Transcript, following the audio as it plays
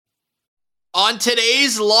On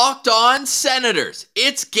today's Locked On Senators,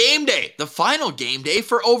 it's game day, the final game day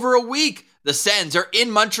for over a week. The Sens are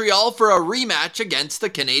in Montreal for a rematch against the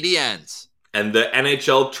Canadiens. And the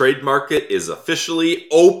NHL trade market is officially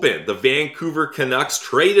open. The Vancouver Canucks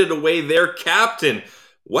traded away their captain.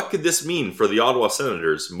 What could this mean for the Ottawa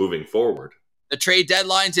Senators moving forward? The trade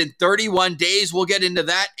deadline's in 31 days. We'll get into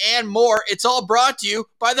that and more. It's all brought to you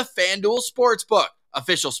by the FanDuel Sportsbook,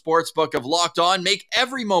 official sportsbook of Locked On. Make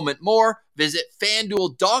every moment more. Visit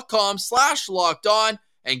FanDuel.com/LockedOn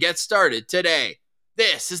and get started today.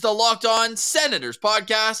 This is the Locked On Senators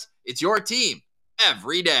podcast. It's your team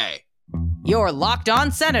every day. Your Locked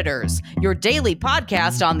On Senators, your daily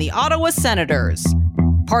podcast on the Ottawa Senators.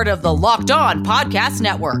 Part of the Locked On Podcast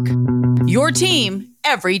Network. Your team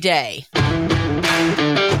every day.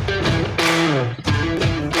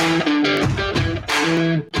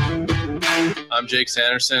 I'm Jake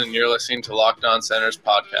Sanderson, and you're listening to Locked On Senators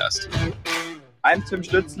podcast. I'm Tim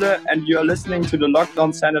Stützle, and you're listening to the Locked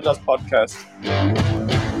On Senators podcast.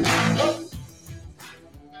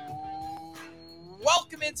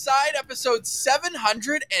 Welcome inside episode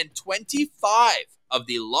 725 of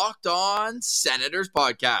the Locked On Senators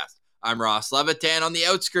podcast. I'm Ross Levitan on the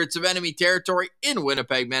outskirts of enemy territory in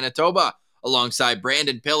Winnipeg, Manitoba. Alongside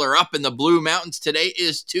Brandon Pillar up in the Blue Mountains. Today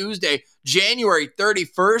is Tuesday, January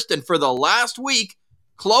 31st, and for the last week,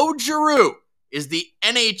 Claude Giroux is the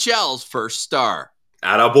NHL's first star.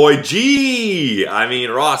 Attaboy G! I mean,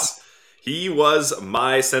 Ross, he was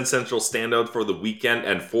my Sen Central standout for the weekend,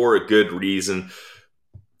 and for a good reason.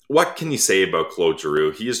 What can you say about Claude Giroux?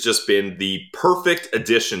 He has just been the perfect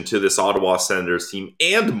addition to this Ottawa Senators team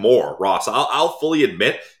and more. Ross, I'll fully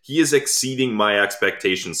admit he is exceeding my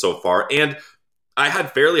expectations so far, and I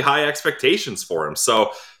had fairly high expectations for him.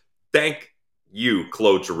 So thank you,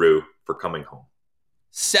 Claude Giroux, for coming home.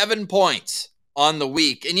 7 points on the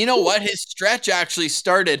week. And you know what? His stretch actually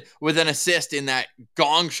started with an assist in that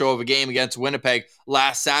gong show of a game against Winnipeg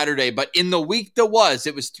last Saturday. But in the week that was,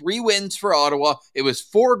 it was 3 wins for Ottawa. It was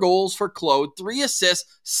 4 goals for Claude, 3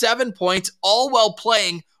 assists, 7 points, all while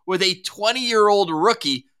playing with a 20-year-old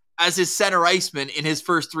rookie as his center iceman in his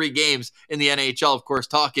first 3 games in the NHL. Of course,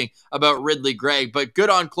 talking about Ridley Gregg. But good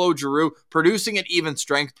on Claude Giroux, producing at even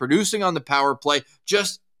strength, producing on the power play.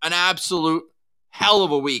 Just an absolute hell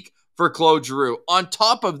of a week for Claude Giroux. On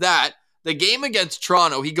top of that, the game against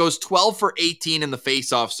Toronto, he goes 12 for 18 in the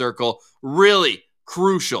faceoff circle. Really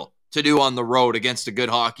crucial to do on the road against a good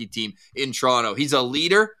hockey team in Toronto. He's a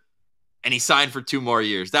leader, and he signed for 2 more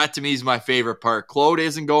years. That, to me, is my favorite part. Claude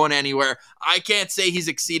isn't going anywhere. I can't say he's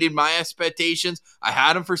exceeded my expectations. I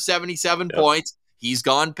had him for 77 points. He's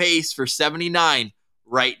gone pace for 79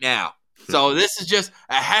 right now. So this is just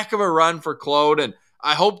a heck of a run for Claude, and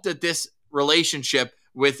I hope that this relationship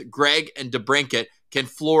with Greg and DeBrincat can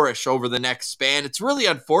flourish over the next span. It's really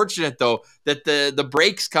unfortunate, though, that the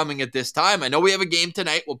break's coming at this time. I know we have a game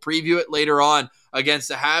tonight. We'll preview it later on against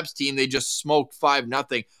the Habs team. They just smoked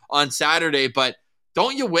 5-0 on Saturday. But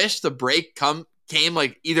don't you wish the break came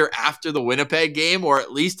like either after the Winnipeg game or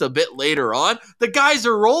at least a bit later on? The guys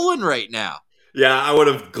are rolling right now. Yeah, I would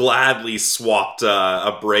have gladly swapped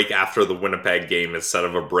a break after the Winnipeg game instead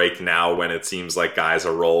of a break now when it seems like guys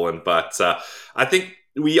are rolling. But I think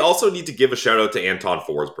we also need to give a shout out to Anton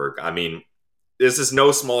Forsberg. I mean, this is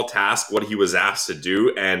no small task what he was asked to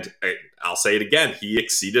do. And I'll say it again, he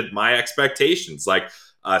exceeded my expectations. Like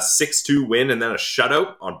a 6-2 win and then a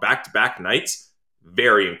shutout on back-to-back nights.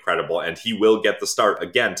 Very incredible. And he will get the start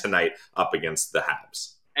again tonight up against the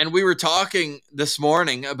Habs. And we were talking this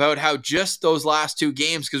morning about how just those last 2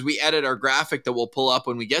 games, because we edit our graphic that we'll pull up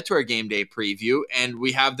when we get to our game day preview, and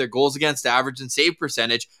we have their goals against average and save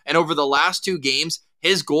percentage. And over the last 2 games,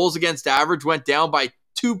 his goals against average went down by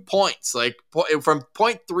 2 points, like from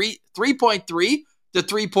 3.3 to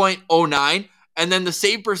 3.09. And then the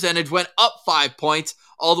save percentage went up 5 points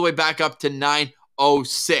all the way back up to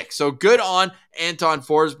 9.06. So good on Anton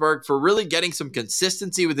Forsberg for really getting some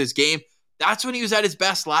consistency with his game. That's when he was at his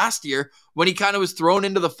best last year, when he kind of was thrown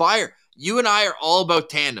into the fire. You and I are all about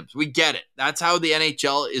tandems. We get it. That's how the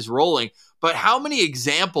NHL is rolling. But how many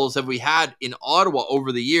examples have we had in Ottawa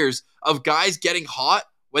over the years of guys getting hot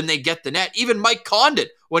when they get the net? Even Mike Condon,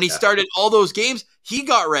 when he started all those games, he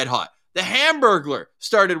got red hot. The Hamburglar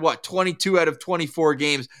started, 22 out of 24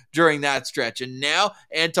 games during that stretch. And now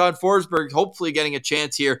Anton Forsberg hopefully getting a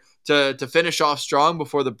chance here to finish off strong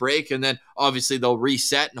before the break, and then obviously they'll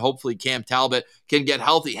reset, and hopefully Cam Talbot can get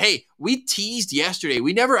healthy. Hey, we teased yesterday.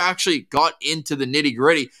 We never actually got into the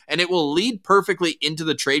nitty-gritty, and it will lead perfectly into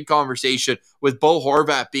the trade conversation with Bo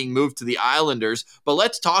Horvat being moved to the Islanders. But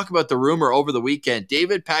let's talk about the rumor over the weekend.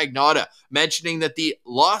 David Pagnotta mentioning that the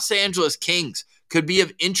Los Angeles Kings could be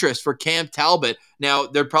of interest for Cam Talbot. Now,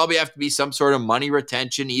 there'd probably have to be some sort of money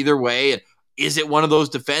retention either way. And is it one of those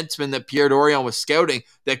defensemen that Pierre Dorion was scouting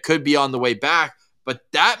that could be on the way back? But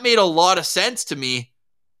that made a lot of sense to me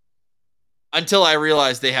until I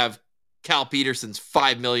realized they have Cal Peterson's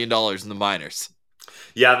 $5 million in the minors.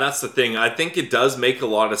 Yeah, that's the thing. I think it does make a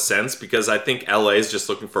lot of sense because I think LA is just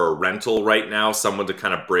looking for a rental right now, someone to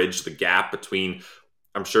kind of bridge the gap between,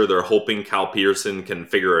 I'm sure they're hoping Cal Peterson can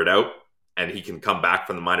figure it out and he can come back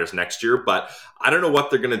from the minors next year. But I don't know what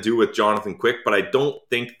they're going to do with Jonathan Quick, but I don't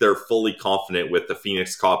think they're fully confident with the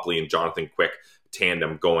Phoenix Copley and Jonathan Quick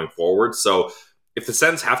tandem going forward. So if the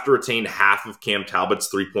Sens have to retain half of Cam Talbot's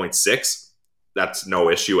 3.6, that's no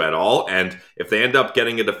issue at all. And if they end up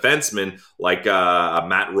getting a defenseman like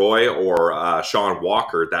Matt Roy or Sean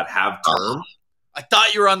Walker that have term, I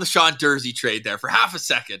thought you were on the Sean Durzi trade there for half a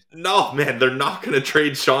second. No, man, they're not going to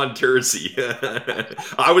trade Sean Durzi.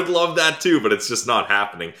 I would love that too, but it's just not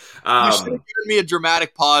happening. You should have given me a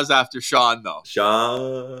dramatic pause after Sean, though.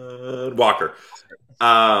 Sean Walker.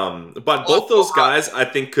 But both those guys, I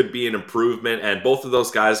think, could be an improvement, and both of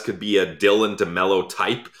those guys could be a Dylan DeMello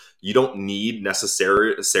type. You don't need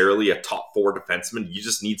necessarily a top four defenseman. You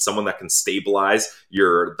just need someone that can stabilize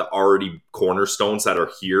the already cornerstones that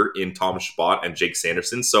are here in Thomas Chabot and Jake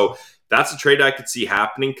Sanderson. So that's a trade I could see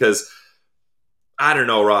happening because, I don't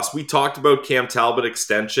know, Ross, we talked about Cam Talbot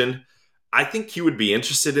extension. I think he would be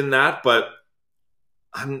interested in that, but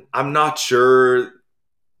I'm not sure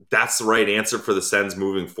that's the right answer for the Sens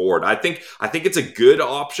moving forward. I think it's a good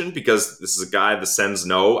option because this is a guy the Sens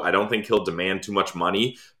know. I don't think he'll demand too much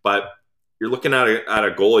money, but you're looking at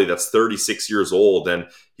a goalie that's 36 years old, and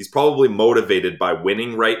he's probably motivated by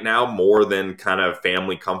winning right now more than kind of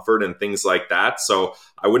family comfort and things like that. So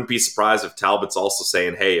I wouldn't be surprised if Talbot's also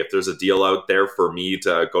saying, hey, if there's a deal out there for me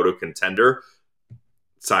to go to a contender,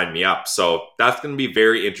 sign me up. So that's going to be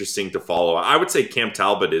very interesting to follow. I would say Cam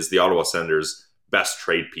Talbot is the Ottawa Senators' best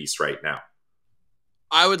trade piece right now.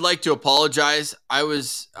 I would like to apologize.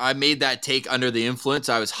 I made that take under the influence.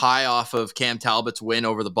 I was high off of Cam Talbot's win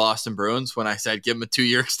over the Boston Bruins when I said, give him a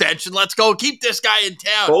 2-year extension. Let's go. Keep this guy in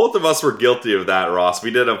town. Both of us were guilty of that, Ross.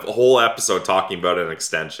 We did a whole episode talking about an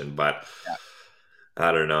extension, but yeah.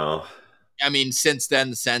 I don't know. I mean, since then,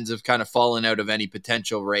 the Sens have kind of fallen out of any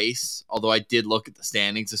potential race, although I did look at the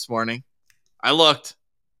standings this morning. I looked.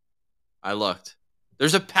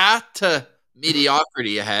 There's a path to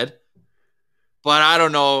mediocrity ahead, but I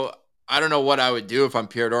don't know what I would do if I'm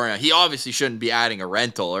Pierre Dorion. He obviously shouldn't be adding a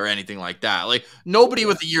rental or anything like that. Like, nobody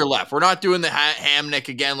with a year left. We're not doing the Hamnick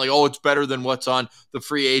again, like, oh, it's better than what's on the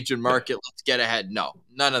free agent market. Let's get ahead. No,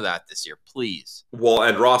 none of that this year, please. Well,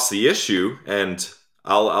 and Ross, the issue, and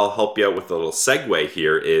I'll help you out with a little segue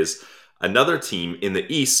here, is another team in the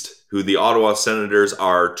East who the Ottawa Senators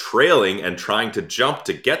are trailing and trying to jump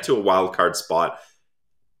to get to a wild card spot.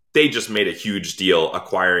 They just made a huge deal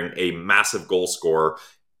acquiring a massive goal scorer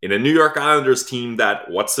in a New York Islanders team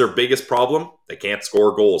that, what's their biggest problem? They can't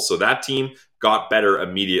score goals. So that team got better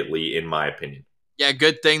immediately, in my opinion. Yeah,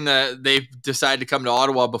 good thing that they decided to come to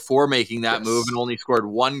Ottawa before making that move and only scored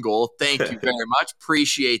one goal. Thank you very much.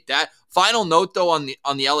 Appreciate that. Final note, though, on the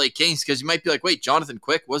LA Kings, because you might be like, wait, Jonathan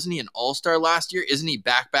Quick, wasn't he an all-star last year? Isn't he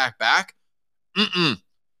back?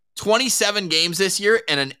 27 games this year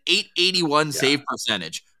and an .881 save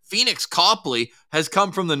percentage. Phoenix Copley has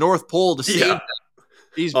come from the North Pole to save them.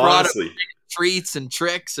 He's brought up treats and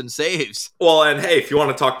tricks and saves. Well, and hey, if you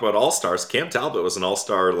want to talk about all-stars, Cam Talbot was an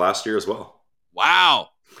all-star last year as well. Wow.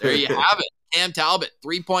 There you have it. Cam Talbot,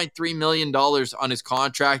 $3.3 million on his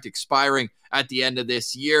contract expiring at the end of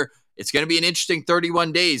this year. It's going to be an interesting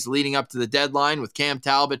 31 days leading up to the deadline with Cam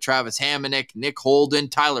Talbot, Travis Hamonic, Nick Holden,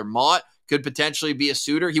 Tyler Mott could potentially be a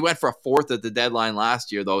suitor. He went for a fourth at the deadline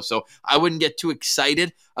last year, though, so I wouldn't get too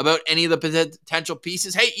excited about any of the potential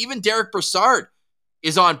pieces. Hey, even Derek Brassard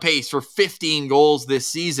is on pace for 15 goals this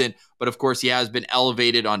season, but of course he has been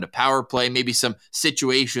elevated onto power play, maybe some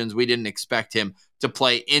situations we didn't expect him to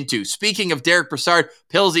play into. Speaking of Derek Brassard,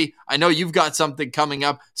 Pilsy, I know you've got something coming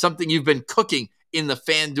up, something you've been cooking in the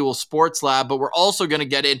FanDuel Sports Lab, but we're also going to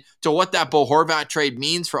get into what that Bo Horvat trade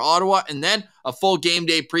means for Ottawa, and then a full game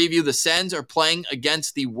day preview. The Sens are playing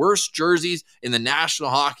against the worst jerseys in the National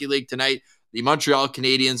Hockey League tonight, the Montreal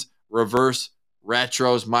Canadiens reverse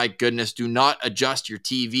retros. My goodness, do not adjust your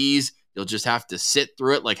TVs. You'll just have to sit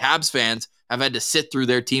through it like Habs fans have had to sit through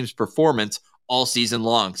their team's performance all season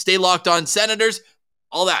long. Stay locked on Senators.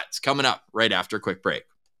 All that's coming up right after a quick break.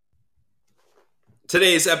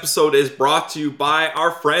 Today's episode is brought to you by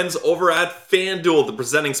our friends over at FanDuel, the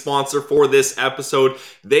presenting sponsor for this episode.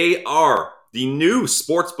 They are the new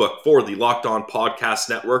sportsbook for the Locked On Podcast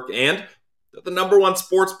Network and the number one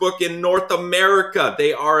sportsbook in North America.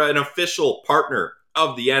 They are an official partner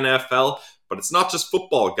of the NFL, but it's not just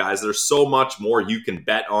football, guys. There's so much more you can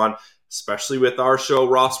bet on, especially with our show,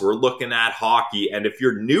 Ross. We're looking at hockey, and if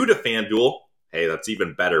you're new to FanDuel, hey, that's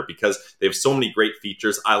even better because they have so many great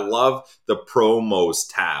features. I love the promos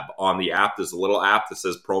tab on the app. There's a little app that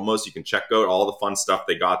says promos. You can check out all the fun stuff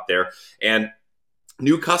they got there. And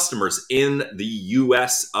new customers in the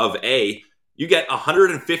US of A, you get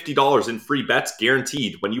 $150 in free bets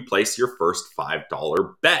guaranteed when you place your first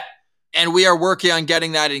 $5 bet. And we are working on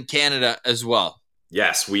getting that in Canada as well.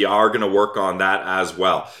 Yes, we are going to work on that as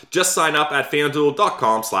well. Just sign up at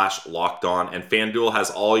FanDuel.com/lockedon, and FanDuel has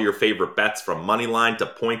all your favorite bets from moneyline to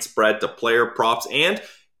point spread to player props, and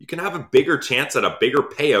you can have a bigger chance at a bigger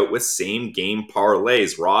payout with same game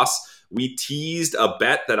parlays. Ross, we teased a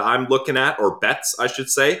bet that I'm looking at, or bets, I should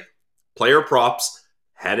say, player props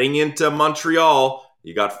heading into Montreal.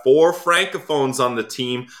 You got 4 Francophones on the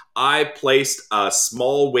team. I placed a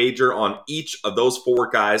small wager on each of those 4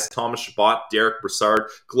 guys, Thomas Chabot, Derek Brassard,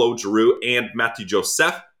 Claude Giroux, and Matthew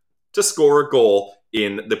Joseph, to score a goal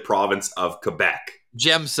in the province of Quebec.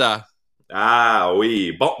 J'aime ça. Ah,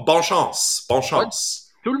 oui. Bon chance. Bon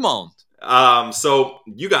chance. Tout le monde. So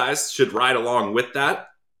you guys should ride along with that.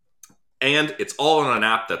 And it's all on an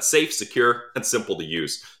app that's safe, secure, and simple to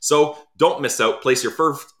use. So don't miss out. Place your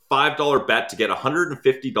first $5 bet to get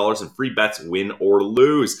 $150 in free bets, win or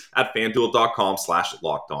lose, at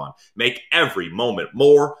FanDuel.com/lockedon. Make every moment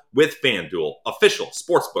more with FanDuel, official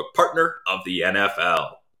sportsbook partner of the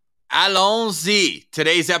NFL. Allons-y.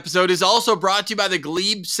 Today's episode is also brought to you by the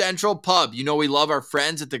Glebe Central Pub. You know we love our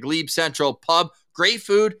friends at the Glebe Central Pub. Great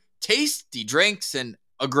food, tasty drinks, and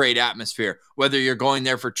a great atmosphere. Whether you're going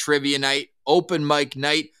there for trivia night, open mic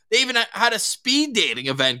night, they even had a speed dating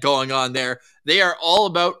event going on there. They are all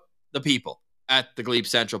about the people at the Glebe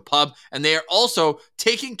Central Pub, and they are also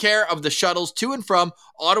taking care of the shuttles to and from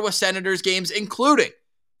Ottawa Senators games, including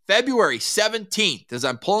February 17th, as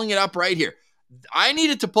I'm pulling it up right here. I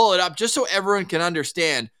needed to pull it up just so everyone can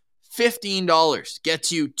understand. $15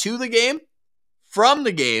 gets you to the game, from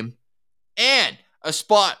the game, and a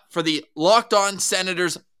spot for the Locked On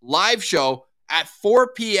Senators live show at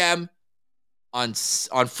 4 p.m. on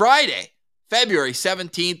Friday, February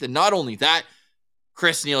 17th. And not only that,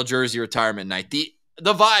 Chris Neil jersey retirement night.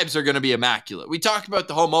 The vibes are going to be immaculate. We talked about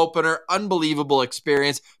the home opener, unbelievable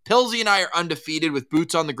experience. Pilsy and I are undefeated with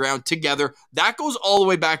boots on the ground together. That goes all the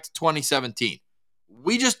way back to 2017.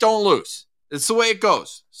 We just don't lose. It's the way it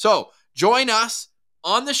goes. So join us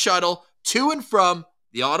on the shuttle to and from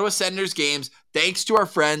the Ottawa Senators games, thanks to our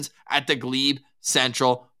friends at the Glebe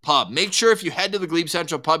Central Pub. Make sure if you head to the Glebe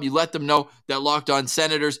Central Pub, you let them know that Locked On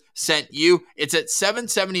Senators sent you. It's at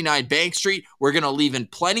 779 Bank Street. We're going to leave in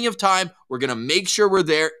plenty of time. We're going to make sure we're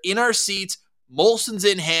there in our seats, Molson's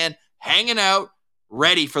in hand, hanging out,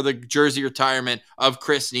 ready for the jersey retirement of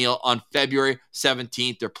Chris Neil on February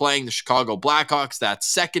 17th. They're playing the Chicago Blackhawks. That's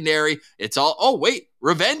secondary. It's all, oh, wait,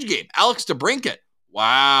 revenge game. Alex DeBrincat.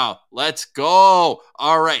 Wow, let's go.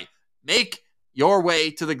 All right, make your way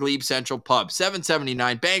to the Glebe Central Pub,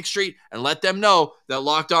 779 Bank Street, and let them know that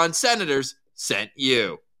Locked On Senators sent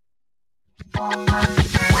you.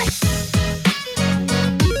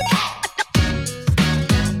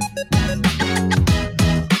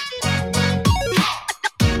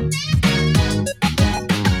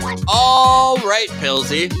 All right,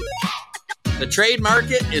 Pilsy. The trade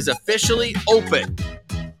market is officially open.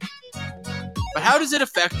 But how does it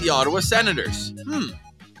affect the Ottawa Senators?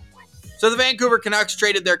 So the Vancouver Canucks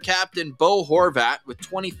traded their captain, Bo Horvat, with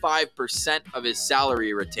 25% of his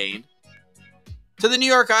salary retained, to the New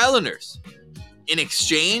York Islanders. In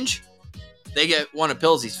exchange, they get one of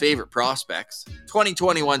Pilsy's favorite prospects,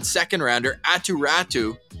 2021 second-rounder Aatu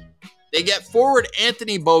Räty. They get forward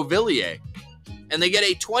Anthony Beauvillier, and they get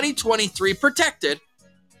a 2023 protected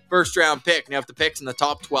first-round pick. Now, if the pick's in the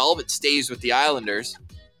top 12, it stays with the Islanders.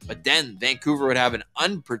 But then Vancouver would have an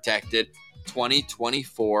unprotected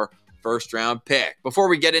 2024 first-round pick. Before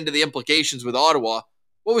we get into the implications with Ottawa,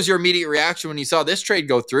 what was your immediate reaction when you saw this trade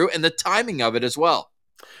go through and the timing of it as well?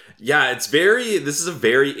 Yeah, this is a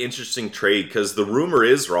very interesting trade because the rumor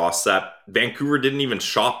is, Ross, that Vancouver didn't even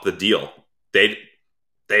shop the deal. They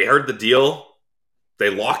heard the deal. they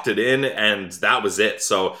locked it in, and that was it.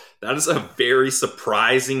 So that is a very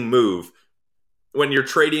surprising move. When you're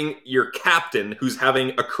trading your captain who's having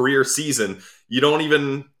a career season, you don't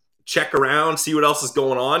even check around, see what else is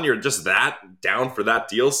going on. You're just that down for that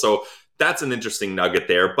deal. So that's an interesting nugget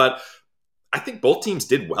there. But I think both teams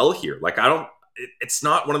did well here. Like, it's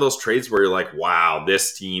not one of those trades where you're like, wow,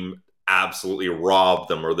 this team absolutely robbed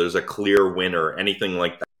them, or there's a clear winner, anything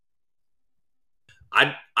like that.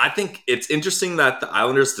 I think it's interesting that the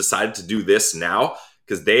Islanders decided to do this now,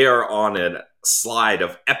 because they are on a slide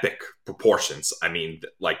of epic proportions. I mean,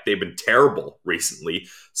 like, they've been terrible recently.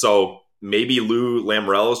 So maybe Lou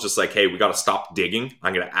Lamoriello is just like, hey, we got to stop digging.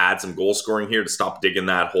 I'm going to add some goal scoring here to stop digging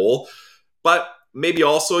that hole. But maybe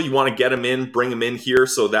also you want to get him in, bring him in here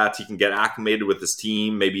so that he can get acclimated with his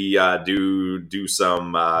team. Maybe do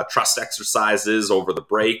some trust exercises over the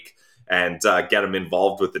break and get him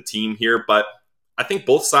involved with the team here. But I think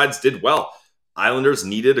both sides did well. Islanders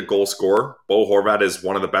needed a goal scorer. Bo Horvat is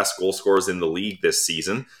one of the best goal scorers in the league this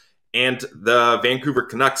season. And the Vancouver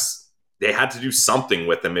Canucks, they had to do something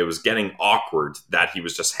with him. It was getting awkward that he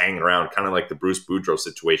was just hanging around, kind of like the Bruce Boudreau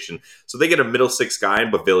situation. So they get a middle six guy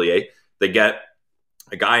in Beauvillier. They get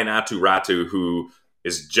a guy in Aatu Räty who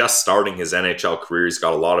is just starting his NHL career. He's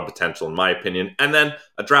got a lot of potential, in my opinion. And then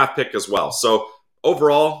a draft pick as well. So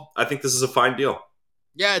overall, I think this is a fine deal.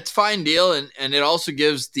 Yeah, it's a fine deal, and it also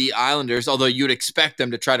gives the Islanders, although you'd expect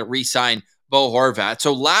them to try to re-sign Bo Horvat.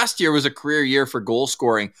 So last year was a career year for goal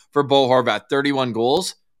scoring for Bo Horvat, 31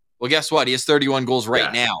 goals. Well, guess what? He has 31 goals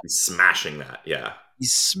right now. He's smashing that, yeah.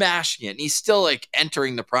 He's smashing it, and he's still, like,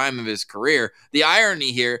 entering the prime of his career. The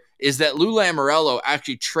irony here is that Lou Lamoriello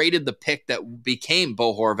actually traded the pick that became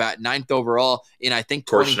Bo Horvat, 9th overall in, I think,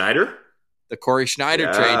 Corey Schneider? The Corey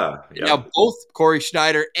Schneider trade. Yeah. Now, both Corey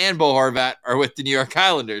Schneider and Bo Horvat are with the New York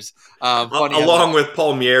Islanders. Along with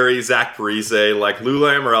Palmieri, Zach Parise, like, Lou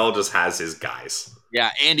Lamoriello just has his guys.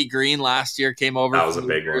 Yeah, Andy Green last year came over. That was a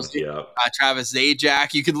big one, yeah. Travis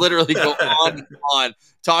Zajac. You could literally go on and on.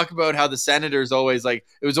 Talk about how the Senators always, like,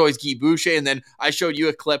 it was always Guy Boucher. And then I showed you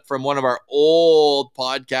a clip from one of our old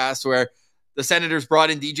podcasts where the Senators brought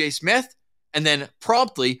in DJ Smith and then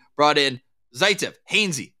promptly brought in Zaitsev,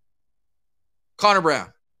 Hainsey, Connor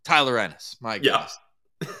Brown, Tyler Ennis. My goodness.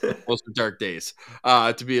 Yeah. Those were dark days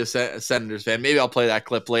to be a Senators fan. Maybe I'll play that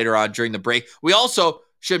clip later on during the break. We also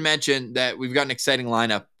should mention that we've got an exciting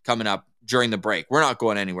lineup coming up during the break. We're not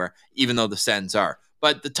going anywhere, even though the Sens are.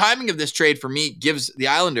 But the timing of this trade for me gives the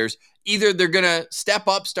Islanders, either they're going to step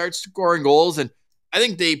up, start scoring goals, and I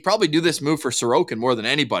think they probably do this move for Sorokin more than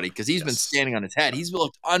anybody because he's been standing on his head. He's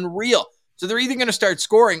looked unreal. So they're either going to start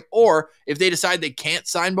scoring, or if they decide they can't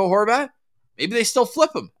sign Bo Horvat, maybe they still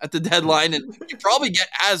flip him at the deadline, and you probably get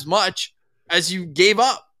as much as you gave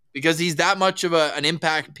up because he's that much of an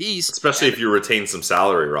impact piece. Especially if you retain some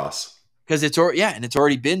salary, Ross. Because it's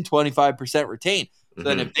already been 25% retained. So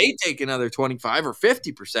then if they take another 25 or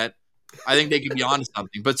 50%, I think they could be onto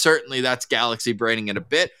something. But certainly that's Galaxy braining it a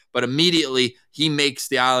bit. But immediately he makes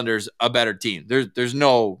the Islanders a better team. There's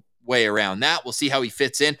no way around that. We'll see how he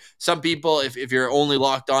fits in. Some people, if you're only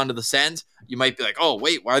locked on to the Sens, you might be like, oh,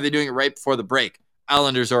 wait, why are they doing it right before the break?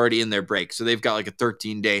 Islanders are already in their break. So they've got like a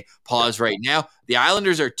 13-day pause right now. The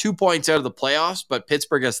Islanders are 2 points out of the playoffs, but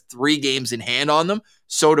Pittsburgh has 3 games in hand on them.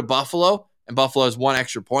 So do Buffalo. And Buffalo has 1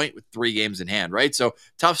 extra point with 3 games in hand, right? So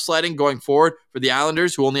tough sledding going forward for the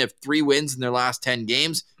Islanders, who only have 3 wins in their last 10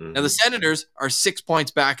 games. Now the Senators are 6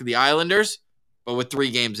 points back of the Islanders, but with 3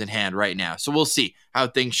 games in hand right now. So we'll see how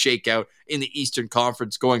things shake out in the Eastern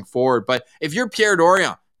Conference going forward. But if you're Pierre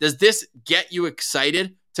Dorion, does this get you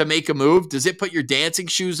excited to make a move? Does it put your dancing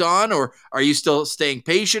shoes on, or are you still staying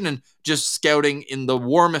patient and just scouting in the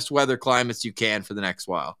warmest weather climates you can for the next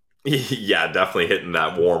while? Yeah, definitely hitting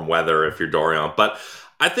that warm weather if you're Dorion. But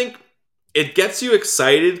I think it gets you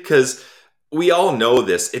excited because we all know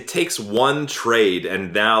this. It takes one trade,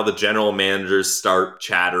 and now the general managers start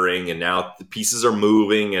chattering, and now the pieces are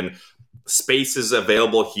moving, and space is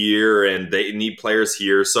available here, and they need players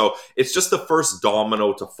here. So it's just the first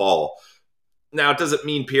domino to fall. Now, does it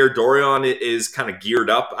mean Pierre Dorion is kind of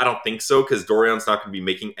geared up? I don't think so, because Dorion's not going to be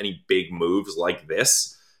making any big moves like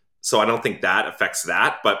this. So I don't think that affects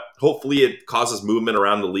that, but hopefully it causes movement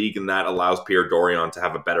around the league, and that allows Pierre Dorion to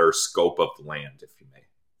have a better scope of the land, if you may.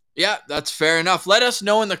 Yeah, that's fair enough. Let us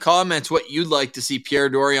know in the comments what you'd like to see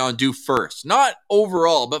Pierre Dorion do first. Not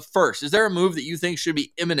overall, but first. Is there a move that you think should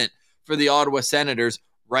be imminent for the Ottawa Senators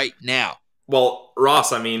right now? Well,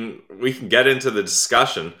 Ross, I mean, we can get into the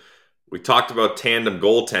discussion. We talked about tandem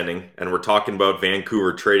goaltending, and we're talking about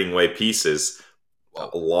Vancouver trading away pieces.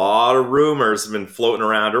 A lot of rumors have been floating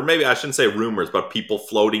around, or maybe I shouldn't say rumors, but people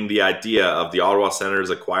floating the idea of the Ottawa Senators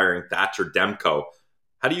acquiring Thatcher Demko.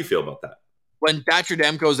 How do you feel about that? When Thatcher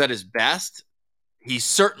Demko's at his best, he's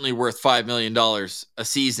certainly worth $5 million a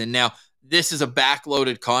season. Now, this is a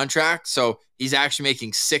backloaded contract, so he's actually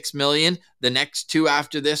making $6 million the next two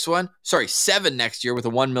after this one. Sorry, $7 million next year with a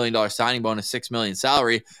 $1 million signing bonus, $6 million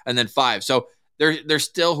salary, and then $5 million. So there's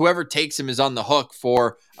still, whoever takes him is on the hook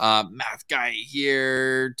for math guy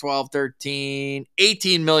here, 12, 13,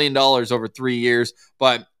 $18 million over 3 years.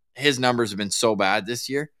 But his numbers have been so bad this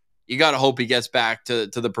year. You got to hope he gets back to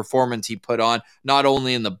the performance he put on, not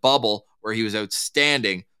only in the bubble where he was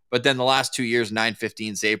outstanding, but then the last 2 years,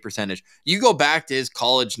 .915 save percentage. You go back to his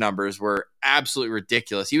college numbers were absolutely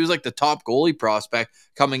ridiculous. He was like the top goalie prospect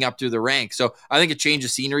coming up through the ranks. So I think a change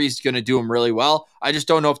of scenery is going to do him really well. I just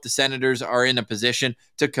don't know if the Senators are in a position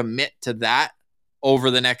to commit to that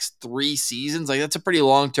over the next 3 seasons. Like, that's a pretty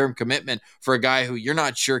long-term commitment for a guy who you're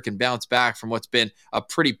not sure can bounce back from what's been a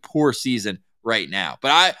pretty poor season right now.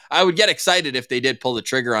 But I would get excited if they did pull the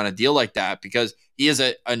trigger on a deal like that, because he is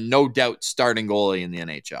a no doubt starting goalie in the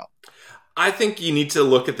NHL. I think you need to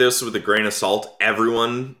look at this with a grain of salt.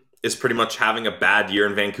 Everyone is pretty much having a bad year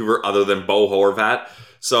in Vancouver other than Bo Horvat.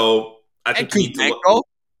 So I think you need to look.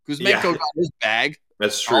 Kuzmenko got his bag.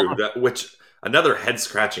 That's true. Which another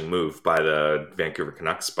head-scratching move by the Vancouver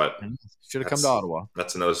Canucks, but should have come to Ottawa.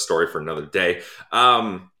 That's another story for another day.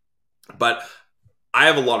 But I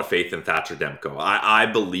have a lot of faith in Thatcher Demko. I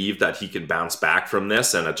believe that he can bounce back from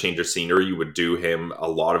this, and a change of scenery would do him a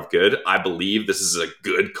lot of good. I believe this is a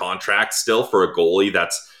good contract still for a goalie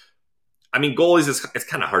goalies, it's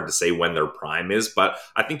kind of hard to say when their prime is, but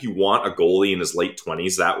I think you want a goalie in his late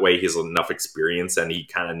 20s. That way he has enough experience and he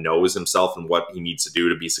kind of knows himself and what he needs to do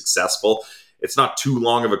to be successful. It's not too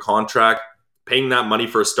long of a contract. Paying that money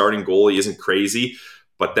for a starting goalie isn't crazy.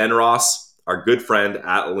 But then, Ross, our good friend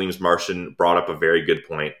at Aleem's Martian, brought up a very good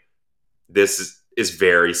point. This is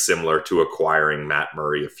very similar to acquiring Matt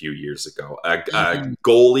Murray a few years ago. A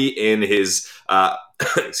goalie in his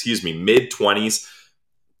mid-20s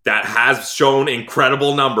that has shown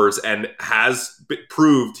incredible numbers and has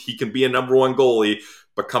proved he can be a number one goalie,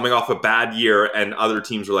 but coming off a bad year, and other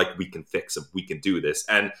teams were like, we can fix him, we can do this.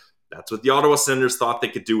 And that's what the Ottawa Senators thought they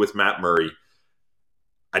could do with Matt Murray.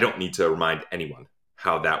 I don't need to remind anyone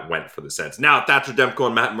how that went for the Sens. Now, Thatcher Demko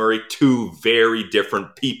and Matt Murray, two very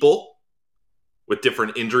different people with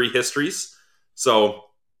different injury histories. So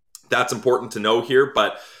that's important to know here.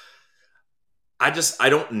 But I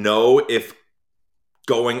don't know if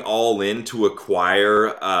going all in to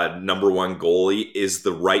acquire a number one goalie is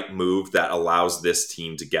the right move that allows this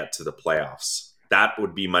team to get to the playoffs. That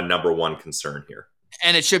would be my number one concern here.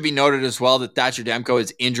 And it should be noted as well that Thatcher Demko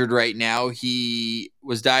is injured right now. He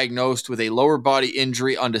was diagnosed with a lower body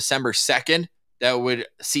injury on December 2nd that would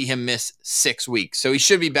see him miss 6 weeks. So he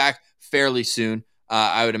should be back fairly soon,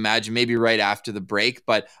 I would imagine, maybe right after the break.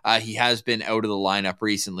 But he has been out of the lineup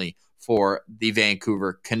recently for the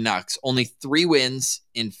Vancouver Canucks. Only 3 wins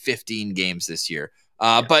in 15 games this year.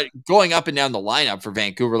 But going up and down the lineup for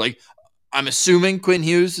Vancouver, like, I'm assuming Quinn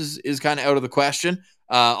Hughes is kind of out of the question.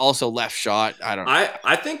 Also left shot. I don't know.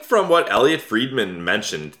 I think from what Elliot Friedman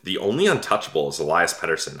mentioned, the only untouchable is Elias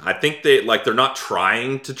Pettersson. I think they're not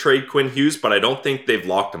trying to trade Quinn Hughes, but I don't think they've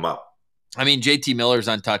locked him up. I mean, JT Miller's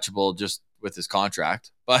untouchable just with his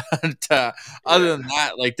contract. But other than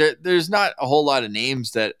that, like there's not a whole lot of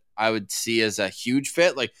names that I would see as a huge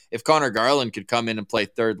fit. Like if Connor Garland could come in and play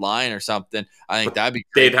third line or something, I think that'd be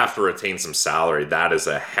great. They'd have to retain some salary. That is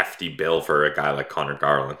a hefty bill for a guy like Connor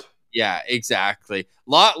Garland. Yeah, exactly.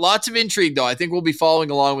 Lots of intrigue, though. I think we'll be following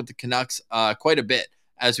along with the Canucks quite a bit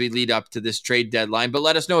as we lead up to this trade deadline. But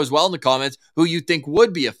let us know as well in the comments who you think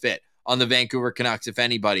would be a fit on the Vancouver Canucks, if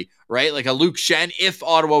anybody, right? Like a Luke Schenn, if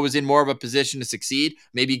Ottawa was in more of a position to succeed,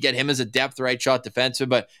 maybe get him as a depth right shot defenseman.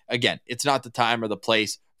 But again, it's not the time or the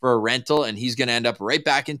place for a rental, and he's going to end up right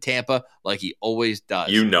back in Tampa like he always does.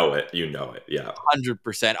 You know it. Yeah.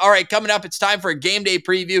 100%. All right, coming up, it's time for a game day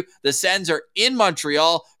preview. The Sens are in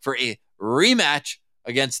Montreal for a rematch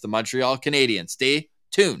against the Montreal Canadiens. Stay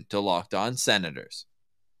tuned to Locked On Senators.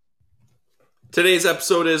 Today's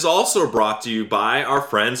episode is also brought to you by our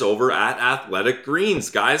friends over at Athletic Greens.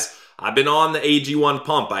 Guys, I've been on the AG1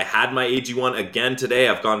 pump. I had my AG1 again today.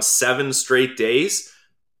 I've gone 7 straight days,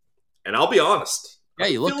 and I'll be honest. Yeah,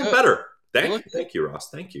 you look feeling better. Thank you, Ross.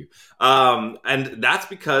 Thank you. And that's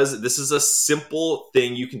because this is a simple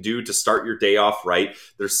thing you can do to start your day off right.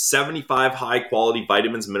 There's 75 high-quality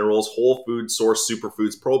vitamins, minerals, whole food source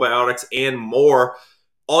superfoods, probiotics, and more,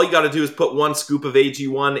 All you got to do is put 1 scoop of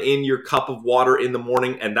AG1 in your cup of water in the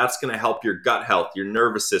morning, and that's going to help your gut health, your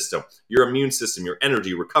nervous system, your immune system, your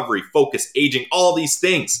energy, recovery, focus, aging, all these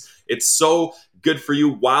things. It's so good for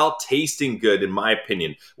you while tasting good, in my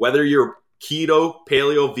opinion. Whether you're keto,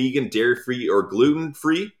 paleo, vegan, dairy-free, or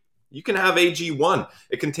gluten-free, you can have AG1.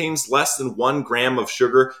 It contains less than 1 gram of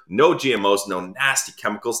sugar, no GMOs, no nasty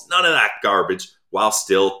chemicals, none of that garbage, while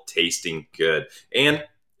still tasting good. And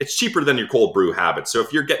it's cheaper than your cold brew habit. So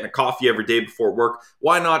if you're getting a coffee every day before work,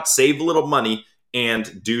 why not save a little money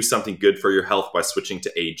and do something good for your health by switching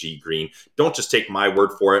to AG Green? Don't just take my word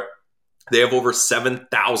for it. They have over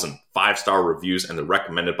 7,000 5-star reviews, and they're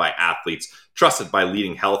recommended by athletes, trusted by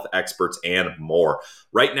leading health experts, and more.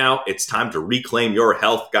 Right now, it's time to reclaim your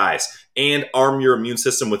health, guys, and arm your immune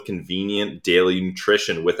system with convenient daily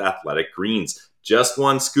nutrition with Athletic Greens. Just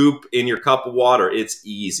 1 scoop in your cup of water. It's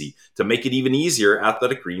easy. To make it even easier,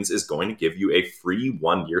 Athletic Greens is going to give you a free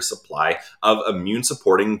 1-year supply of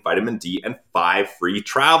immune-supporting vitamin D and 5 free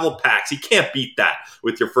travel packs. You can't beat that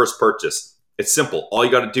with your first purchase. It's simple. All you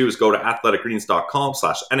got to do is go to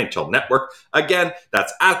athleticgreens.com/NHL Network. Again,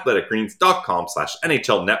 that's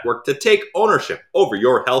athleticgreens.com/NHL Network to take ownership over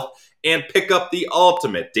your health and pick up the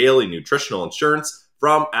ultimate daily nutritional insurance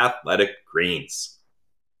from Athletic Greens.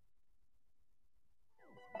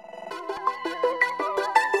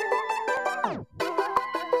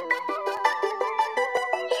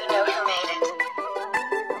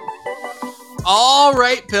 All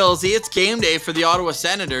right, Pillsy, it's game day for the Ottawa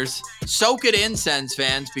Senators. Soak it in, Sens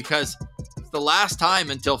fans, because it's the last time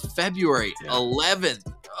until February 11th.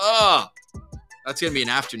 That's going to be an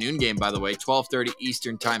afternoon game, by the way, 12:30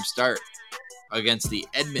 Eastern time start against the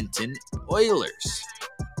Edmonton Oilers.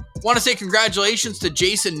 Want to say congratulations to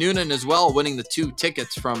Jason Noonan as well, winning the 2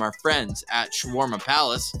 tickets from our friends at Shawarma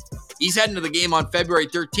Palace. He's heading to the game on February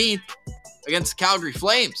 13th against the Calgary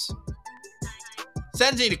Flames.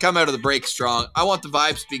 Sens need to come out of the break strong. I want the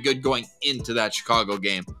vibes to be good going into that Chicago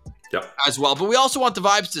game as well. But we also want the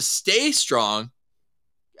vibes to stay strong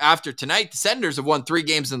after tonight. The Senators have won 3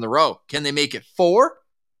 games in a row. Can they make it 4?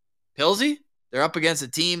 Pillsy, they're up against a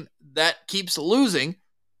team that keeps losing.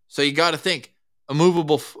 So you got to think,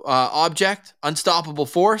 immovable object, unstoppable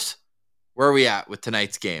force. Where are we at with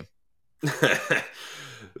tonight's game?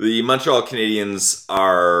 The Montreal Canadiens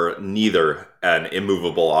are neither an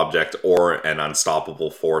immovable object or an unstoppable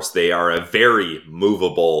force. They are a very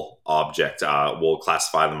movable object. We'll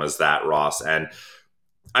classify them as that, Ross. And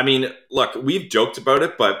I mean, look, we've joked about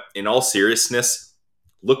it, but in all seriousness,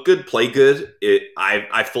 look good, play good.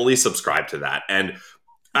 I fully subscribe to that. And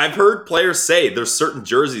I've heard players say there's certain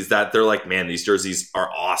jerseys that they're like, man, these jerseys are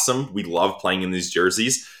awesome. We love playing in these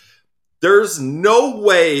jerseys. There's no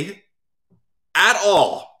way at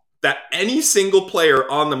all that any single player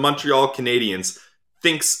on the Montreal Canadiens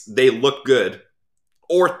thinks they look good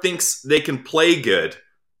or thinks they can play good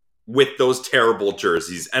with those terrible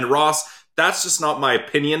jerseys. And Ross, that's just not my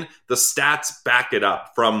opinion. The stats back it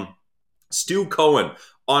up. From Stu Cohen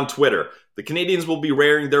on Twitter, the Canadiens will be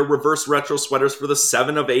wearing their reverse retro sweaters for the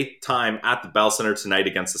 7th of 8th time at the Bell Center tonight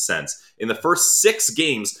against the Sens. In the first 6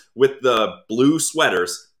 games with the blue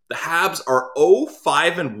sweaters, the Habs are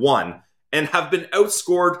 0-5-1 and have been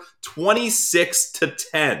outscored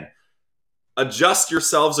 26-10. Adjust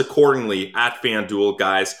yourselves accordingly at FanDuel,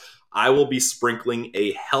 guys. I will be sprinkling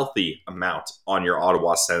a healthy amount on your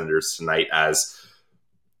Ottawa Senators tonight, as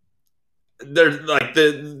they're like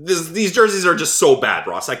these jerseys are just so bad,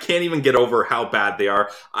 Ross. I can't even get over how bad they are.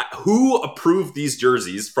 Who approved these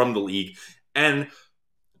jerseys from the league? And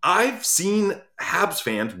I've seen Habs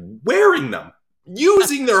fans wearing them,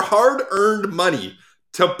 using their hard-earned money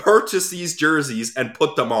to purchase these jerseys and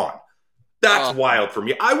put them on. That's wild for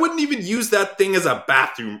me. I wouldn't even use that thing as a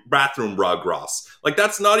bathroom rug, Ross. Like,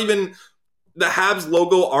 that's not even... The Habs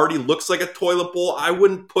logo already looks like a toilet bowl. I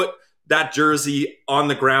wouldn't put that jersey on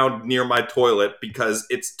the ground near my toilet because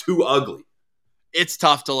it's too ugly. It's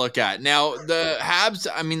tough to look at. Now, the Habs,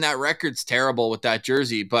 I mean, that record's terrible with that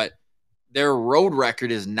jersey, but their road record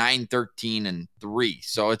is 9-13-3.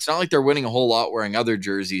 So it's not like they're winning a whole lot wearing other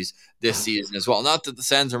jerseys this season as well. Not that the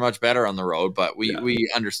Sens are much better on the road, but we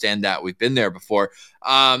understand that. We've been there before.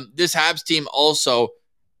 This Habs team also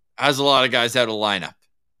has a lot of guys out of lineup,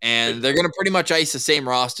 and they're going to pretty much ice the same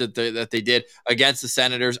roster that they did against the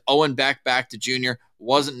Senators. Owen Beck back to junior.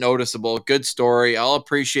 Wasn't noticeable. Good story. I'll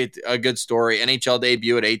appreciate a good story. NHL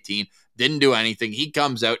debut at 18. Didn't do anything. He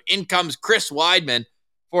comes out. In comes Chris Weidman,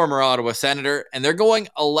 former Ottawa Senator, and they're going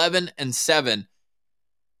 11-7.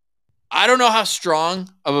 I don't know how strong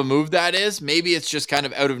of a move that is. Maybe it's just kind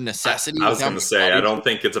of out of necessity. I was going to say, I don't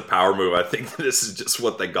think it's a power move. I think this is just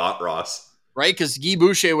what they got, Ross. right? Because Guy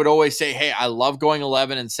Boucher would always say, hey, I love going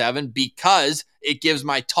 11-7 because it gives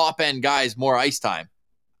my top-end guys more ice time.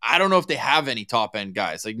 I don't know if they have any top-end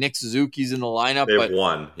guys. Like Nick Suzuki's in the lineup. They have but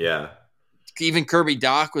one, yeah. even Kirby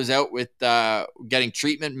Dach was out with getting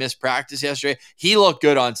treatment, missed practice yesterday. He looked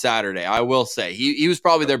good on Saturday, I will say. He was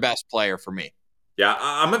probably their best player for me. Yeah,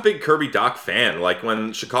 I'm a big Kirby Dach fan. Like,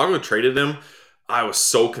 when Chicago traded him, I was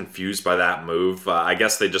so confused by that move. I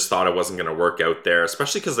guess they just thought it wasn't going to work out there,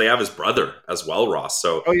 especially because they have his brother as well, Ross.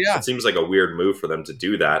 So it seems like a weird move for them to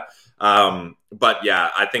do that. But yeah,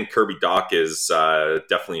 I think Kirby Dach is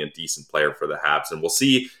definitely a decent player for the Habs, and we'll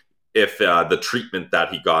see if the treatment that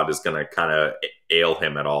he got is going to kind of ail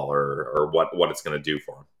him at all, or what it's going to do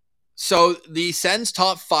for him. So the Sens'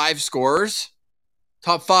 top five scorers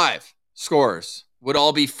would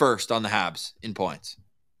all be first on the Habs in points.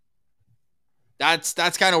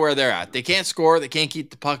 That's kind of where they're at. They can't score. They can't keep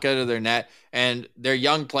the puck out of their net. And they're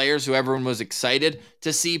young players who everyone was excited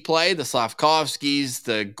to see play. The Slavkovskis,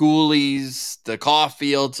 the Ghoulies, the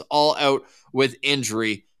Caulfields, all out with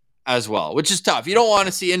injury as well, which is tough. You don't want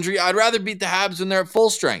to see injury. I'd rather beat the Habs when they're at full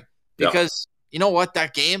strength because you know what?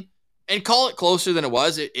 That game, and call it closer than it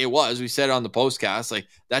was. It was. We said it on the postcast. Like,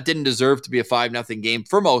 that didn't deserve to be a 5-0 game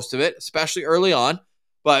for most of it, especially early on.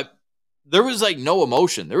 But there was like no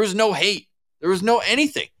emotion. There was no hate. There was no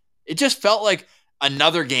anything. It just felt like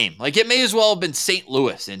another game. Like, it may as well have been St.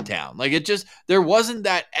 Louis in town. Like, there wasn't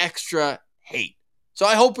that extra hate. So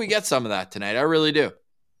I hope we get some of that tonight. I really do.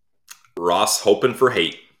 Ross hoping for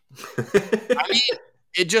hate. I mean,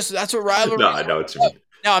 that's what rivalry. No, I know what you mean.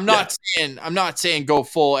 Now, I'm not saying go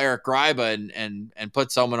full Eric Gryba and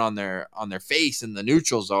put someone on their face in the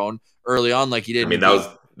neutral zone early on like he did. I mean,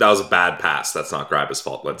 that was a bad pass. That's not Gryba's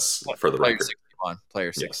fault. Let's for the record.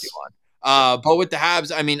 Player 61. Yes. But with the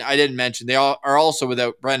Habs, I mean, I didn't mention they are also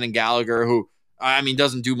without Brendan Gallagher, who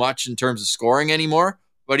doesn't do much in terms of scoring anymore,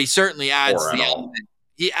 but he certainly adds the element.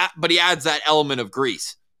 But he adds that element of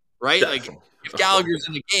grease, right? Definitely. Like, if Gallagher's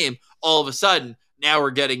in the game, all of a sudden now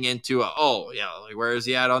we're getting into like, where is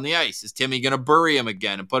he at on the ice? Is Timmy going to bury him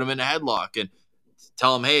again and put him in a headlock and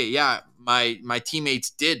tell him, hey, yeah, my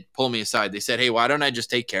teammates did pull me aside. They said, hey, why don't I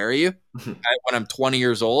just take care of you when I'm 20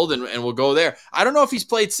 years old and we'll go there. I don't know if he's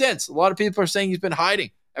played since. A lot of people are saying he's been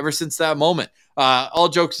hiding ever since that moment. All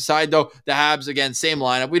jokes aside, though, the Habs, again, same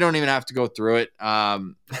lineup. We don't even have to go through it. Like,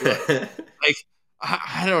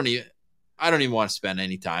 I don't even want to spend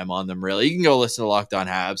any time on them, really. You can go listen to Locked On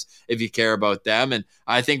Habs if you care about them. And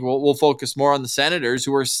I think we'll focus more on the Senators,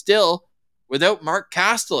 who are still without Mark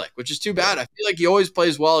Kastelik, which is too bad. I feel like he always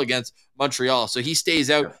plays well against Montreal. So he stays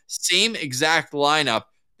out. Same exact lineup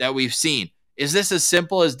that we've seen. Is this as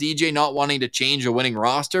simple as DJ not wanting to change a winning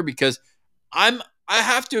roster? Because I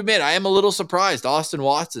have to admit, I am a little surprised Austin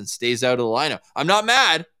Watson stays out of the lineup. I'm not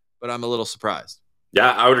mad, but I'm a little surprised.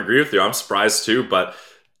 Yeah, I would agree with you. I'm surprised too, but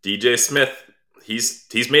DJ Smith, he's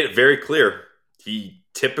made it very clear. He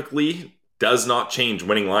typically does not change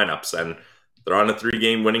winning lineups, and they're on a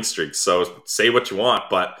 3-game winning streak. So say what you want,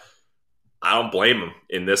 but I don't blame him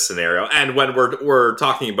in this scenario. And when we're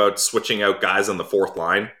talking about switching out guys on the fourth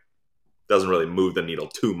line, doesn't really move the needle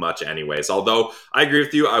too much anyways. Although I agree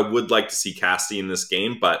with you, I would like to see Casty in this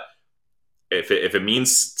game, but if it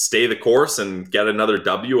means stay the course and get another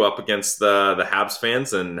W up against the Habs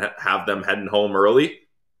fans and have them heading home early,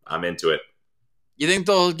 I'm into it. You think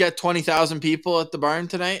they'll get 20,000 people at the barn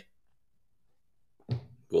tonight?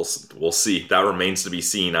 We'll see. That remains to be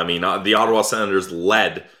seen. I mean, the Ottawa Senators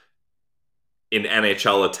led in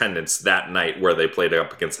NHL attendance that night where they played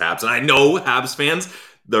up against Habs. And I know Habs fans,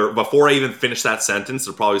 before I even finish that sentence,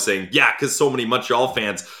 they're probably saying, yeah, because so many Montreal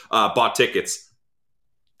fans bought tickets.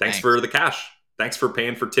 Thanks for the cash. Thanks for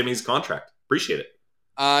paying for Timmy's contract. Appreciate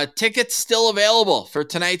it. Tickets still available for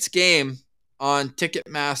tonight's game on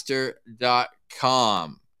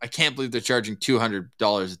Ticketmaster.com. I can't believe they're charging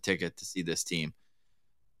 $200 a ticket to see this team.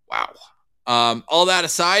 Wow. All that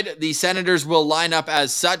aside, the Senators will line up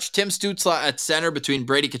as such. Tim Stützle at center between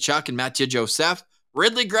Brady Tkachuk and Mathieu Joseph.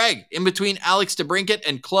 Ridley Gregg in between Alex DeBrincat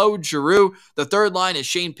and Claude Giroux. The third line is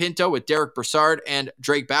Shane Pinto with Derek Brassard and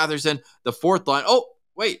Drake Batherson. The fourth line,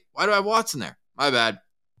 wait, why do I have Watson there? My bad.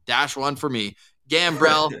 -1 for me.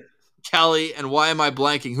 Gambrell, Kelly, and why am I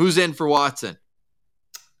blanking? Who's in for Watson?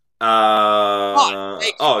 Yes.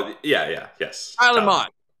 Tyler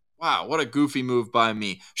Mott. Wow, what a goofy move by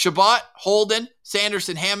me. Shabbat, Holden,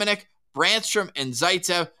 Sanderson, Hamonic, Brandstrom, and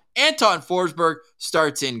Zaitsev. Anton Forsberg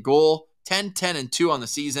starts in goal. 10-10-2 on the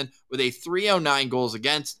season with a .309 goals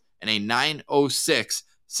against and a .906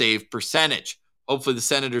 save percentage. Hopefully the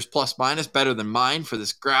Senators plus-minus better than mine for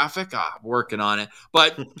this graphic. I'm working on it.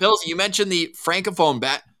 But, Pilsy, you mentioned the Francophone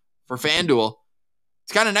bet for FanDuel,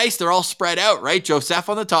 it's kind of nice. They're all spread out, right? Joseph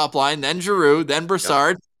on the top line, then Giroux, then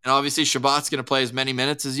Brassard, and obviously Shabbat's going to play as many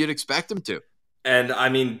minutes as you'd expect him to. And I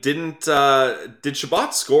mean, did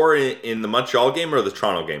Shabbat score in the Montreal game or the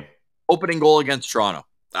Toronto game? Opening goal against Toronto.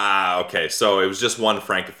 Okay. So it was just one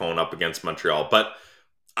Francophone up against Montreal. But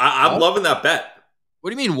I'm loving that bet. What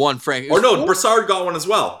do you mean one Frank? Or no, Brassard got one as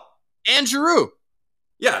well. And Giroux.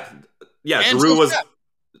 Yeah. And Giroux was...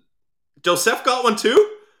 Joseph got one too?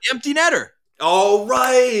 Empty netter. Oh,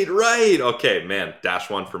 right. Okay, man.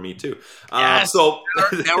 -1 for me too. Yes. So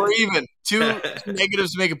now we're even. Two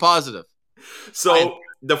negatives to make it positive. So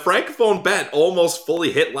the Francophone bet almost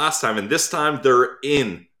fully hit last time, and this time they're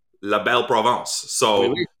in La Belle Provence.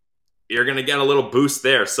 So you're going to get a little boost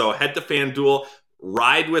there. So head to FanDuel,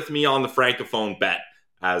 ride with me on the Francophone bet,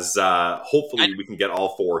 as hopefully we can get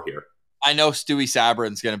all 4 here. I know Stewie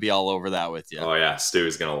Sabrin's going to be all over that with you. Oh, yeah.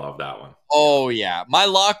 Stewie's going to love that one. Oh, yeah. My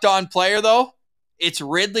locked-on player, though, it's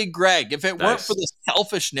Ridley Gregg. If it weren't for the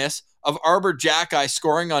selfishness of Arbor Xhekaj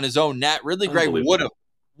scoring on his own net, Ridley Gregg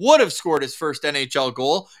would have scored his first NHL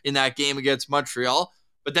goal in that game against Montreal,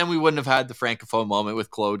 but then we wouldn't have had the Francophone moment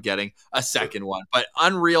with Claude getting a second one. But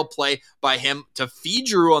unreal play by him to feed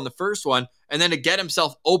Giroux on the first one and then to get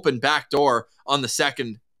himself open backdoor on the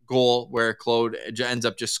second goal where Claude ends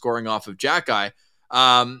up just scoring off of Xhekaj.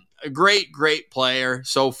 A great player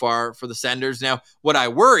so far for the Senders. Now, what I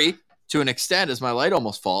worry to an extent as my light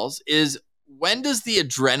almost falls is when does the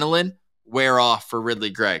adrenaline wear off for Ridley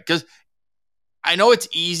Gregg? Because I know it's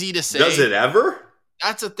easy to say. Does it ever?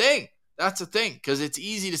 That's a thing. Because it's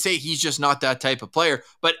easy to say he's just not that type of player.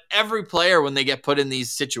 But every player, when they get put in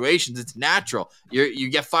these situations, it's natural. You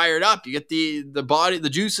get fired up. You get the body,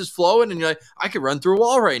 the juices flowing, and you're like, I could run through a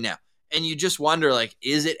wall right now. And you just wonder, like,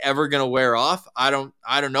 is it ever going to wear off? I don't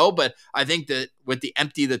know. But I think that with the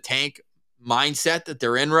empty the tank mindset that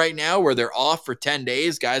they're in right now, where they're off for 10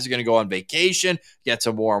 days, guys are going to go on vacation, get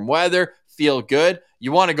some warm weather, feel good.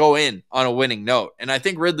 You want to go in on a winning note. And I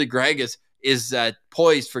think Ridley Gregg is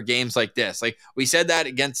poised for games like this. Like we said that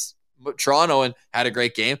against Toronto and had a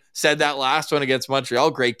great game. Said that last one against Montreal,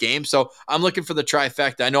 great game. So I'm looking for the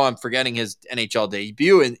trifecta. I know I'm forgetting his NHL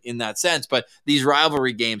debut in that sense, but these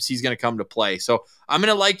rivalry games, he's going to come to play. So I'm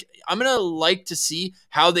gonna like to see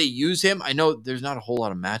how they use him. I know there's not a whole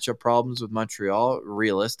lot of matchup problems with Montreal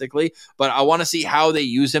realistically, but I want to see how they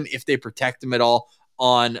use him, if they protect him at all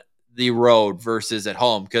on the road versus at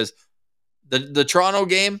home. Because the Toronto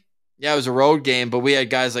game, yeah, it was a road game, but we had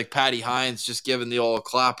guys like Patty Hines just giving the old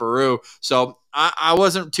clapperoo. So I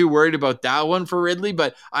wasn't too worried about that one for Ridley,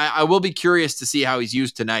 but I will be curious to see how he's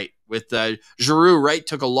used tonight. With Giroux, right,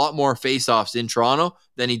 took a lot more faceoffs in Toronto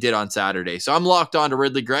than he did on Saturday. So I'm locked on to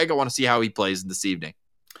Ridley Gregg. I want to see how he plays this evening.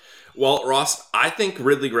 Well, Ross, I think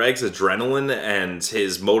Ridley Gregg's adrenaline and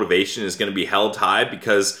his motivation is going to be held high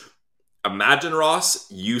because imagine, Ross,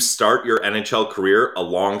 you start your NHL career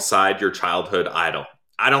alongside your childhood idol.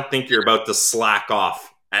 I don't think you're about to slack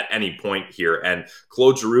off at any point here. And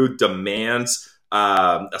Claude Giroux demands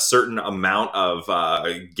a certain amount of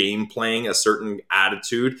game playing, a certain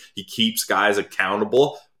attitude. He keeps guys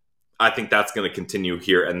accountable. I think that's going to continue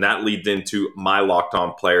here. And that leads into my locked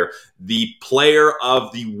on player, the player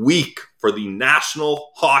of the week for the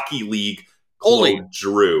National Hockey League, Claude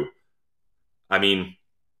Giroux. I mean,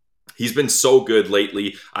 he's been so good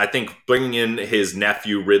lately. I think bringing in his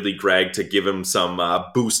nephew, Ridley Gregg, to give him some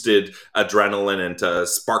boosted adrenaline and to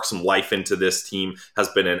spark some life into this team has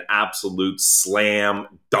been an absolute slam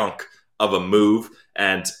dunk of a move.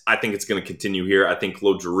 And I think it's going to continue here. I think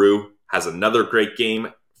Claude Giroux has another great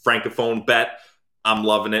game. Francophone bet. I'm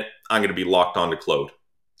loving it. I'm going to be locked on to Claude.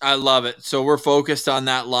 I love it. So we're focused on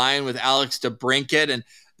that line with Alex DeBrincat, and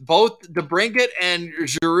both DeBrincat and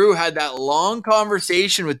Giroux had that long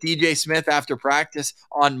conversation with DJ Smith after practice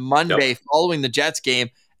on Monday following the Jets game.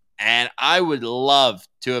 And I would love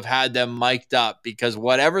to have had them mic'd up because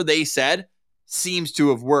whatever they said seems to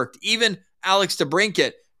have worked. Even Alex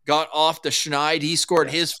DeBrincat got off the schneid. He scored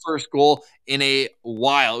his first goal in a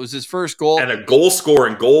while. It was his first goal. And a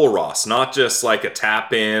goal-scoring goal, Ross. Not just like a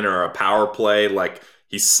tap-in or a power play. Like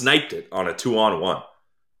he sniped it on a 2-on-1.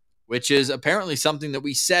 Which is apparently something that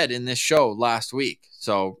we said in this show last week.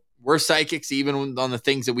 So we're psychics even on the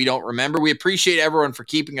things that we don't remember. We appreciate everyone for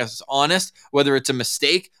keeping us honest, whether it's a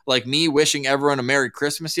mistake, like me wishing everyone a Merry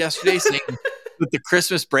Christmas yesterday, saying that the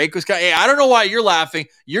Christmas break was coming. Hey, I don't know why you're laughing.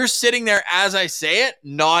 You're sitting there as I say it,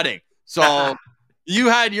 nodding. So you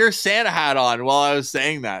had your Santa hat on while I was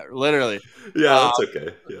saying that, literally. Yeah, that's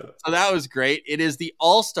okay. Yeah. So that was great. It is the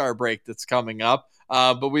All-Star break that's coming up.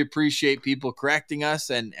 But we appreciate people correcting us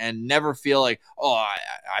and never feel like, oh,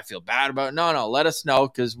 I feel bad about it. No, let us know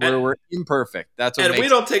because we're imperfect. That's what and we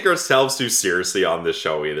don't take ourselves too seriously on this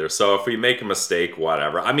show either. So if we make a mistake,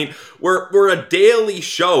 whatever. I mean, we're a daily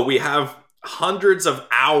show. We have hundreds of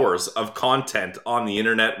hours of content on the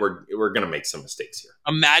internet. We're gonna make some mistakes here.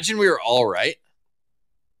 Imagine we were all right.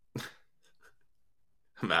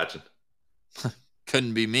 Imagine.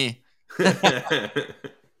 Couldn't be me.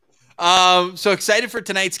 So excited for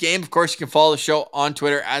tonight's game. Of course, you can follow the show on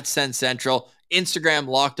Twitter at Sen Central, Instagram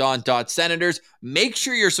lockedon.senators. Make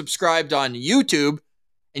sure you're subscribed on YouTube,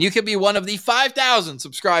 and you can be one of the 5,000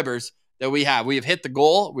 subscribers that we have. We have hit the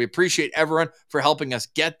goal. We appreciate everyone for helping us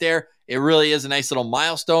get there. It really is a nice little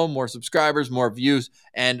milestone. More subscribers, more views,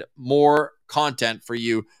 and more content for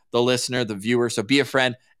you, the listener, the viewer. So be a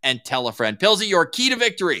friend and tell a friend. Pilsy, your key to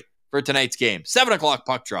victory for tonight's game. 7 o'clock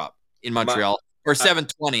puck drop in Montreal. Or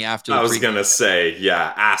 7:20 after. I was going to say,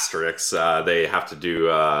 yeah, asterisks. They have to do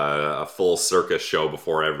a full circus show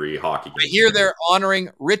before every hockey game. I hear they're honoring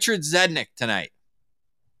Richard Zednik tonight.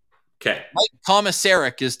 Okay. Mike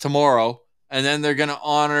Komisarek is tomorrow, and then they're going to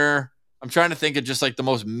honor, I'm trying to think of just like the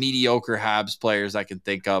most mediocre Habs players I can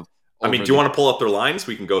think of. I mean, do you want to pull up their lines?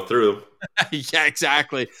 We can go through them. Yeah,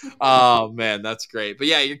 exactly. Oh, man, that's great. But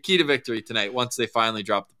yeah, your key to victory tonight once they finally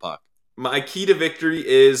drop the puck. My key to victory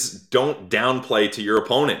is don't downplay to your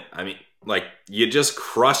opponent. I mean, like, you just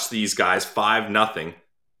crushed these guys 5-0.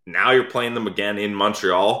 Now you're playing them again in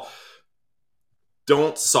Montreal.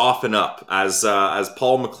 Don't soften up. As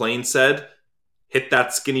Paul McLean said, hit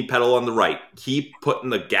that skinny pedal on the right. Keep putting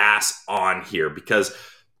the gas on here because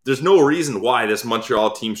there's no reason why this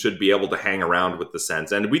Montreal team should be able to hang around with the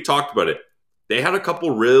Sens. And we talked about it. They had a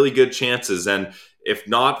couple really good chances, and if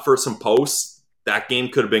not for some posts, that game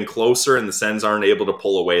could have been closer, and the Sens aren't able to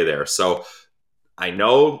pull away there. So I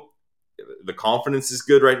know the confidence is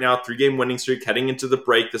good right now. 3-game winning streak heading into the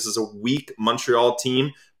break. This is a weak Montreal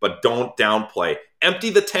team, but don't downplay. Empty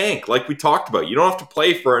the tank like we talked about. You don't have to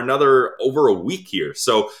play for another over a week here.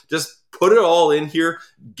 So just put it all in here.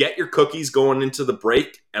 Get your cookies going into the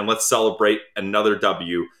break, and let's celebrate another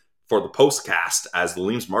W for the postcast as the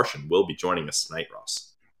Leames Martian will be joining us tonight, Ross.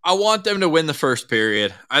 I want them to win the first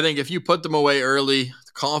period. I think if you put them away early,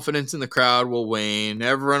 the confidence in the crowd will wane.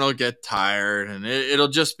 Everyone will get tired, and it'll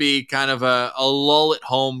just be kind of a lull at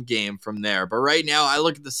home game from there. But right now, I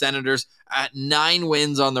look at the Senators at 9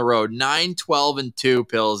 wins on the road, 9-12-2,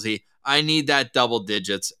 Pilsy. I need that double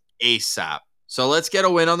digits ASAP. So let's get a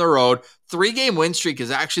win on the road. 3-game win streak is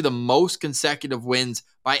actually the most consecutive wins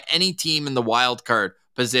by any team in the wild card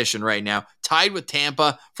position right now, tied with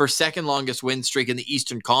Tampa for second longest win streak in the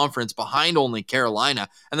Eastern Conference, behind only Carolina.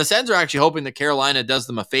 And the Sens are actually hoping that Carolina does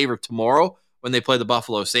them a favor tomorrow when they play the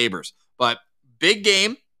Buffalo Sabres. But big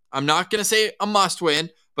game. I'm not going to say a must win,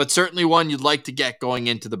 but certainly one you'd like to get going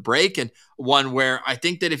into the break, and one where I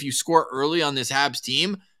think that if you score early on this Habs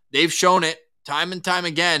team, they've shown it time and time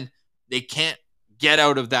again, they can't get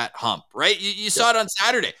out of that hump, right? You saw it on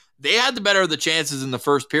Saturday. They had the better of the chances in the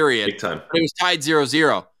first period. Big time. It was tied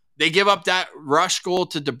 0-0. They give up that rush goal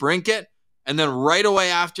to DeBrincat, and then right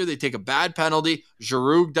away after, they take a bad penalty.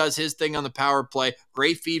 Giroux does his thing on the power play.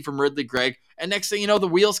 Great feed from Ridley Gregg. And next thing you know, the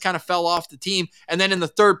wheels kind of fell off the team. And then in the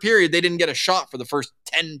third period, they didn't get a shot for the first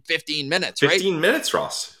 10, 15 minutes, right? 15 minutes,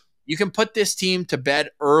 Ross. You can put this team to bed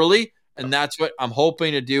early, and that's what I'm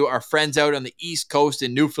hoping to do. Our friends out on the East Coast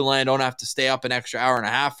in Newfoundland don't have to stay up an extra hour and a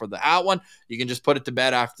half for that one. You can just put it to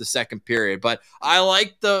bed after the second period. But I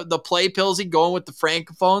like the play, Pilsy, going with the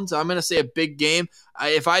Francophones. I'm going to say a big game.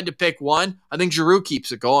 If I had to pick one, I think Giroux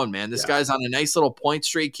keeps it going, man. This guy's on a nice little point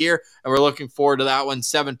streak here, and we're looking forward to that one,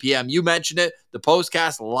 7 p.m. You mentioned it, the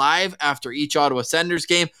postcast live after each Ottawa Senators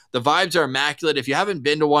game. The vibes are immaculate. If you haven't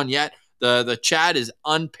been to one yet, the chat is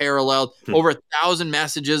unparalleled. Over 1,000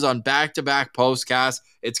 messages on back-to-back postcasts.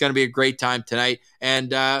 It's going to be a great time tonight.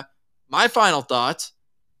 And my final thoughts,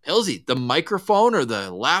 Pilsy, the microphone or the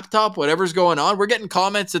laptop, whatever's going on, we're getting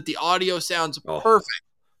comments that the audio sounds perfect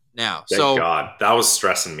now. Thank God. That was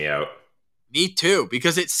stressing me out. Me too,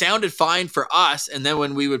 because it sounded fine for us, and then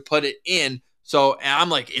when we would put it in, so and I'm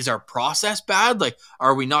like, is our process bad? Like,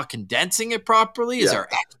 are we not condensing it properly? Is our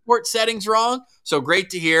export settings wrong? So great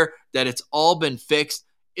to hear that it's all been fixed.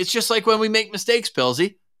 It's just like when we make mistakes,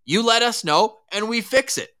 Pilsy. You let us know, and we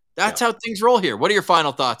fix it. That's how things roll here. What are your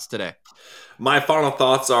final thoughts today? My final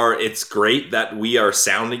thoughts are it's great that we are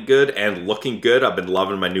sounding good and looking good. I've been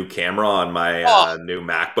loving my new camera on my new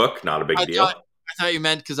MacBook. Not a big deal. I thought you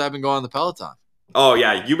meant because I've been going on the Peloton. Oh,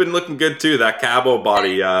 yeah. You've been looking good, too. That Cabo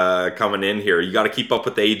body coming in here. You got to keep up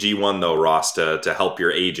with the AG1, though, Ross, to help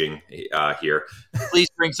your aging here. Please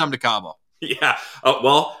bring some to Cabo. Yeah.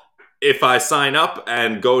 Well, if I sign up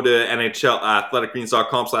and go to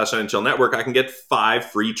athleticgreens.com/NHL network, I can get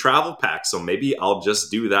 5 free travel packs. So maybe I'll just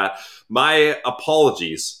do that. My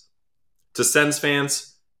apologies to Sens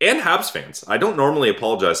fans and Habs fans. I don't normally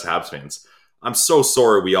apologize to Habs fans. I'm so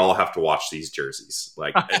sorry we all have to watch these jerseys.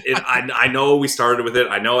 Like, I know we started with it.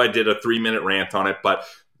 I know I did a 3-minute rant on it, but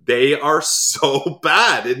they are so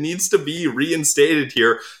bad. It needs to be reinstated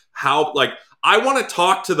here. I want to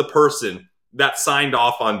talk to the person that signed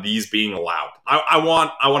off on these being allowed. I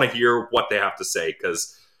want to hear what they have to say,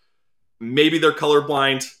 because maybe they're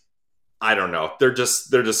colorblind. I don't know. They're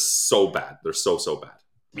just so bad. They're so bad.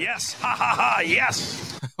 Yes. Ha ha ha.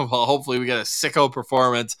 Yes. Well, hopefully we get a sicko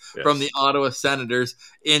performance from the Ottawa Senators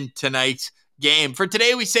in tonight's game. For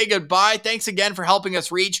today, we say goodbye. Thanks again for helping us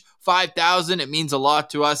reach 5,000. It means a lot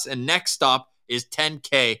to us. And next stop is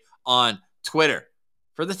 10K on Twitter.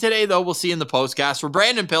 For the today, though, we'll see you in the postcast. For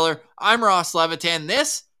Brandon Pillar, I'm Ross Levitan.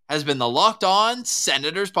 This has been the Locked On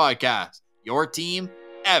Senators podcast. Your team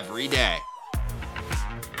every day.